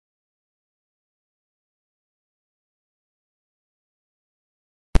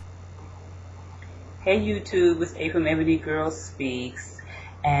Hey YouTube, it's A from Ebony Girl Speaks,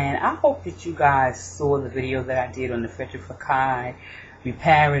 and I hope that you guys saw the video that I did on the Petrified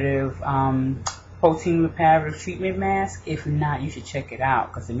reparative, protein reparative treatment mask. If not, you should check it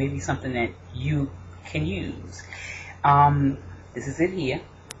out because it may be something that you can use. This is it here,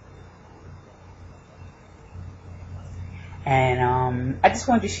 and I just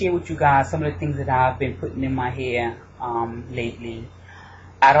wanted to share with you guys some of the things that I've been putting in my hair lately.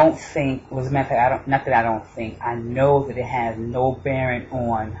 I don't think, well, as a matter of fact, not that I don't think, I know that it has no bearing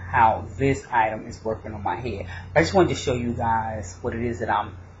on how this item is working on my hair. I just wanted to show you guys what it is that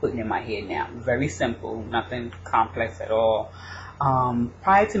I'm putting in my hair now. Very simple, nothing complex at all.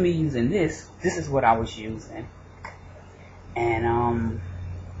 Prior to me using this is what I was using. And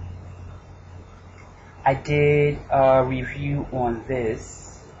I did a review on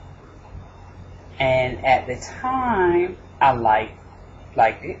this. And at the time, I liked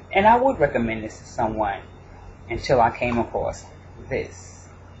it, and I would recommend this to someone until I came across this.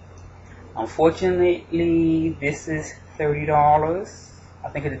 Unfortunately, this is $30. I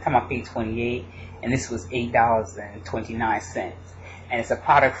think at the time I paid $28, and this was $8.29. And it's a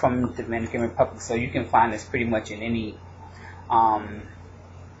product from the Dominican Republic, so you can find this pretty much in any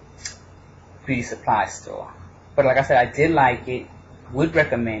beauty supply store. But like I said, I did like it, would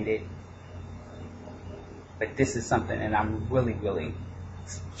recommend it, but this is something that I'm really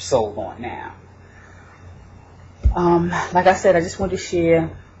sold on now. Like I said, I just wanted to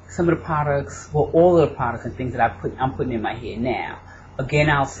share some of the products, well, all of the products and things that I'm putting in my hair now. Again,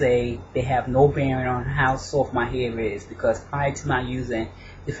 I'll say they have no bearing on how soft my hair is, because prior to my using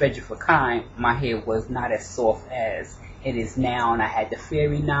the Petrified, my hair was not as soft as it is now, and I had the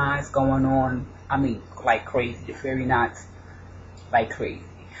fairy knots going on. I mean, like crazy, the fairy knots like crazy.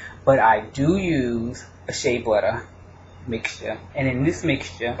 But I do use a shea butter mixture, and in this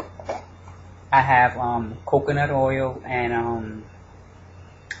mixture I have coconut oil and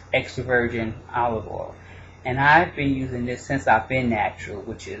extra virgin olive oil, and I've been using this since I've been natural,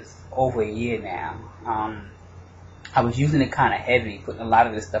 which is over a year now. I was using it kind of heavy, putting a lot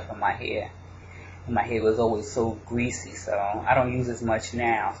of this stuff in my hair, and my hair was always so greasy, so I don't use as much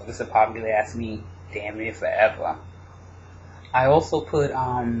now, so this will probably last me damn near forever. I also put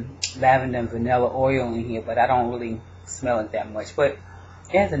lavender and vanilla oil in here, but I don't really smell it that much, but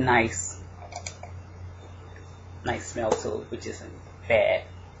it has a nice smell to it, which isn't bad.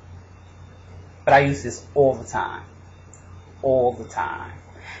 But I use this all the time,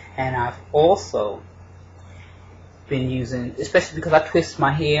 and I've also been using, especially because I twist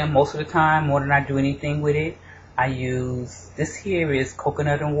my hair most of the time more than I do anything with it, I use, this here is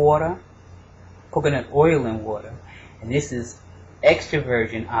coconut oil and water, and this is extra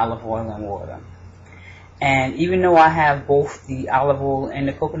virgin olive oil and water. And even though I have both the olive oil and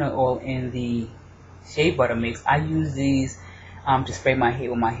the coconut oil in the shea butter mix, I use these to spray my hair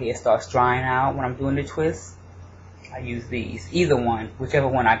when my hair starts drying out. When I'm doing the twist, I use these. Either one, whichever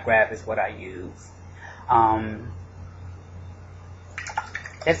one I grab is what I use.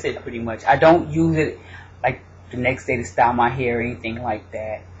 That's it pretty much. I don't use it like the next day to style my hair or anything like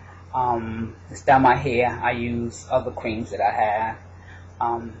that. To style my hair, I use other creams that I have.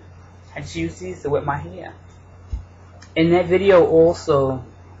 I just use these to wet my hair. In that video also,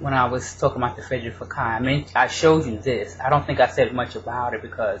 when I was talking about the Petrified, I showed you this. I don't think I said much about it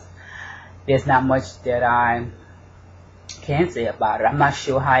because there's not much that I can say about it. I'm not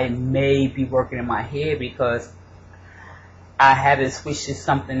sure how it may be working in my hair because I haven't switched to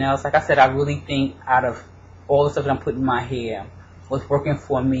something else. Like I said, I really think out of all the stuff that I'm putting in my hair, what's working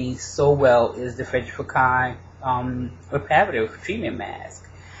for me so well is the Petrified reparative treatment mask.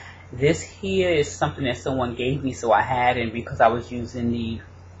 This here is something that someone gave me, so I had it, and because I was using the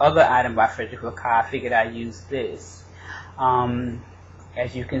other item by Shampoo, I figured I'd use this.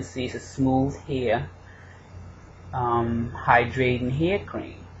 As you can see, it's a smooth hair, hydrating hair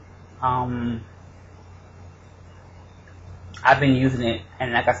cream. I've been using it,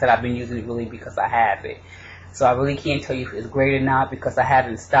 and like I said, I've been using it really because I have it. So I really can't tell you if it's great or not because I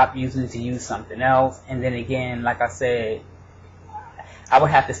haven't stopped using it to use something else. And then again, like I said, I would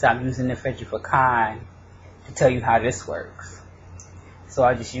have to stop using the Petrified to tell you how this works. So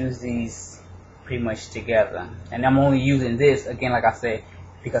I just use these pretty much together. And I'm only using this, again, like I said,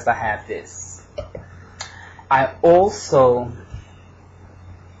 because I have this. I also,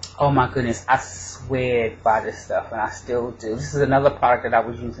 oh my goodness, I swear by this stuff, and I still do. This is another product that I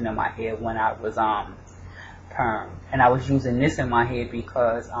was using in my hair when I was perm. And I was using this in my hair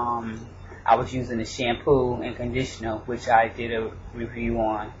because I was using the shampoo and conditioner, which I did a review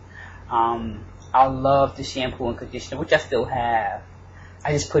on. I love the shampoo and conditioner, which I still have.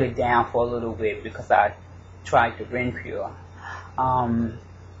 I just put it down for a little bit because I tried the Rin Pure.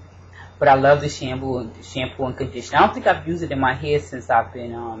 But I love the shampoo and conditioner. I don't think I've used it in my hair since I've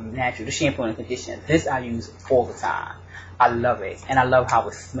been natural. The shampoo and conditioner. This I use all the time. I love it, and I love how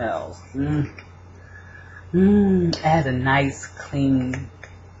it smells. It has a nice, clean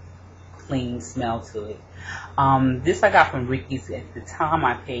smell to it. This I got from Ricky's. At the time,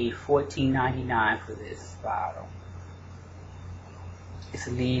 I paid $14.99 for this bottle. It's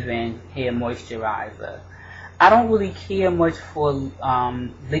a leave-in hair moisturizer. I don't really care much for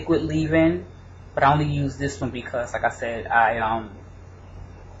liquid leave-in, but I only use this one because, like I said, I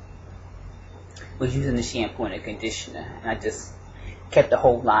was using the shampoo and the conditioner, and I just kept the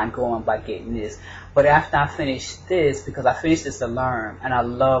whole line going by getting this. But after I finished this, because I finished the Salerm, and I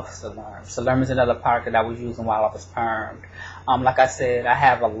love Salerm. Salerm is another product that I was using while I was permed. Like I said, I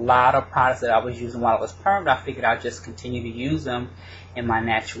have a lot of products that I was using while I was permed. I figured I'd just continue to use them in my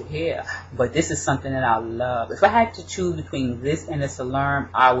natural hair. But this is something that I love. If I had to choose between this and the Salerm,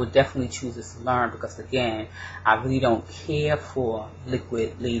 I would definitely choose the Salerm because, again, I really don't care for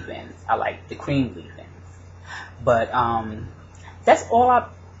liquid leave-ins. I like the cream leave-ins. But that's all I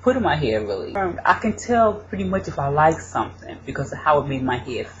put in my hair, really. I can tell pretty much if I like something because of how it made my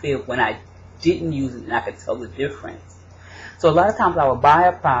hair feel when I didn't use it, and I could tell the difference. So a lot of times I would buy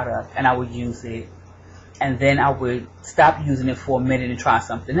a product and I would use it, and then I would stop using it for a minute and try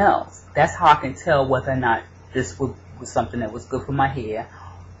something else. That's how I can tell whether or not this was something that was good for my hair,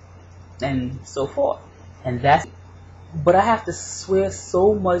 and so forth. And that's, but I have to swear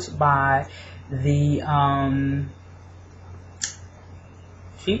so much by the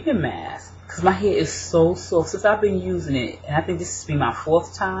treatment mask because my hair is so soft since I've been using it, and I think this will be my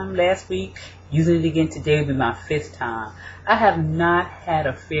 4th time last week. Using it again today will be my 5th time. I have not had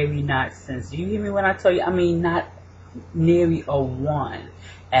a fairy knot since. Do you hear me when I tell you? I mean, not nearly a one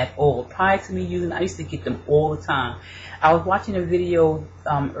at all. Prior to me using it, I used to get them all the time. I was watching a video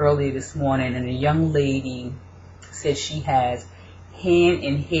earlier this morning, and a young lady said she has hand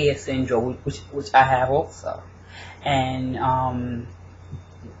and hair syndrome, which I have also. And I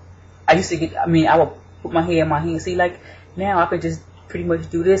used to get, I mean, I would put my hair in my hand. See, like, now I could just pretty much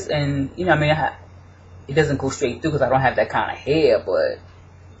do this, and, you know, I mean, it doesn't go straight through because I don't have that kind of hair, but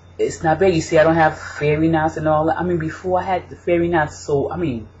it's not bad. You see, I don't have fairy knots and all that. I mean, before I had the fairy knots, so, I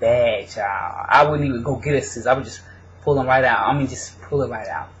mean, bad, child. I wouldn't even go get a scissors. I would just pull them right out. I mean, just pull it right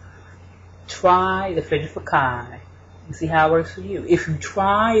out. Try the Frederick Fekkai and see how it works for you. If you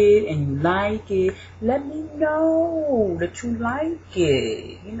try it and you like it, let me know that you like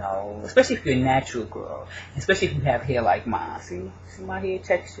it. You know, especially if you're a natural girl, especially if you have hair like mine. See my hair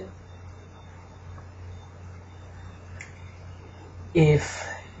texture. If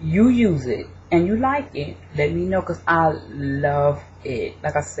you use it and you like it, let me know because I love it.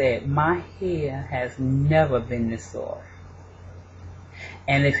 Like I said, my hair has never been this soft.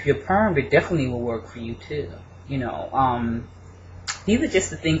 And if you're permed, it definitely will work for you too. You know, these are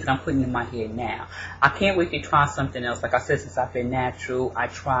just the things that I'm putting in my hair now. I can't wait to try something else. Like I said, since I've been natural, I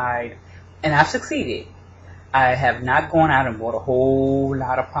tried, and I've succeeded. I have not gone out and bought a whole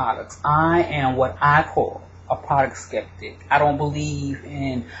lot of products. I am what I call a product skeptic. I don't believe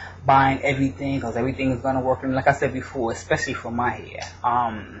in buying everything because everything is going to work. And like I said before, especially for my hair.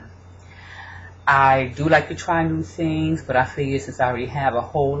 I do like to try new things, but I figure since I already have a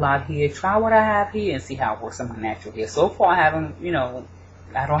whole lot here, try what I have here and see how it works on my natural hair. So far, I haven't, you know,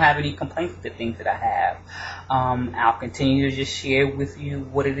 I don't have any complaints with the things that I have. I'll continue to just share with you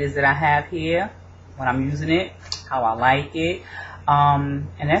what it is that I have here, when I'm using it, how I like it, and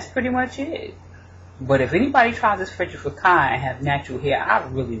that's pretty much it. But if anybody tries this Frederick Fekkai and have natural hair, I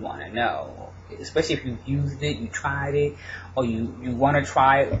really want to know. Especially if you've used it, you tried it, or you want to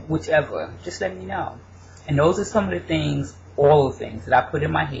try it, whichever. Just let me know. And those are some of the things, all the things that I put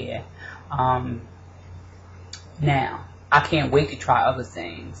in my hair. Now, I can't wait to try other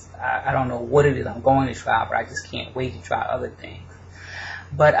things. I don't know what it is I'm going to try, but I just can't wait to try other things.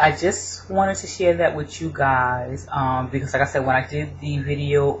 But I just wanted to share that with you guys because, like I said, when I did the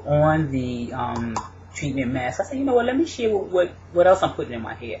video on the treatment mask, I said, you know what, let me share what else I'm putting in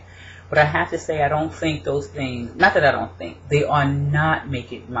my hair. But I have to say, I don't think those things, not that I don't think, they are not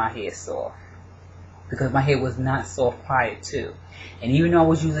making my hair soft. Because my hair was not soft prior to. And even though I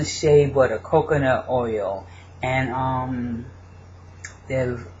was using shea butter, coconut oil, and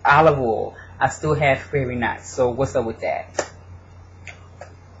the olive oil, I still had fairy knots. So what's up with that?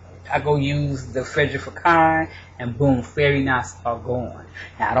 I go use the Frederick Fekkai, and boom, fairy knots are gone.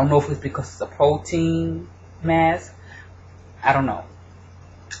 Now, I don't know if it's because it's a protein mask. I don't know.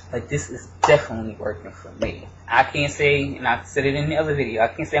 But this is definitely working for me. I can't say, and I said it in the other video, I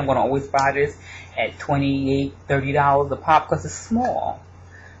can't say I'm going to always buy this at $28, $30 a pop because it's small.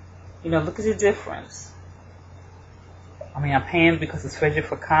 You know, look at the difference. I mean, I'm paying because it's Frederick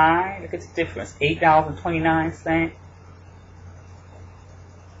for Kai. Look at the difference. $8.29.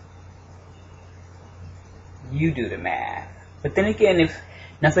 You do the math. But then again, if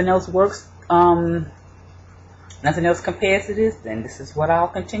nothing else works, nothing else compares to this, then this is what I'll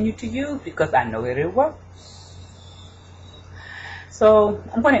continue to use because I know that it works. So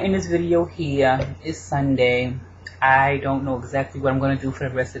I'm going to end this video here. It's Sunday. I don't know exactly what I'm going to do for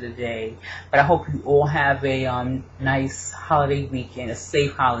the rest of the day, but I hope you all have a nice holiday weekend, a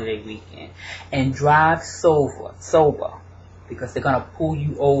safe holiday weekend, and drive sober, because they're going to pull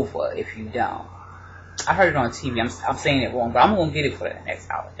you over if you don't. I heard it on TV. I'm saying it wrong, but I'm going to get it for the next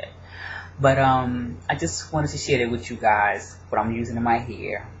holiday. But I just wanted to share that with you guys, what I'm using in my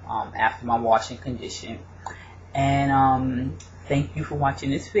hair after my washing condition. And thank you for watching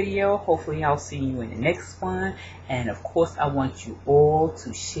this video. Hopefully I'll see you in the next one. And of course, I want you all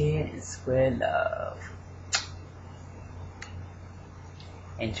to share and spread love.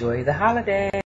 Enjoy the holiday.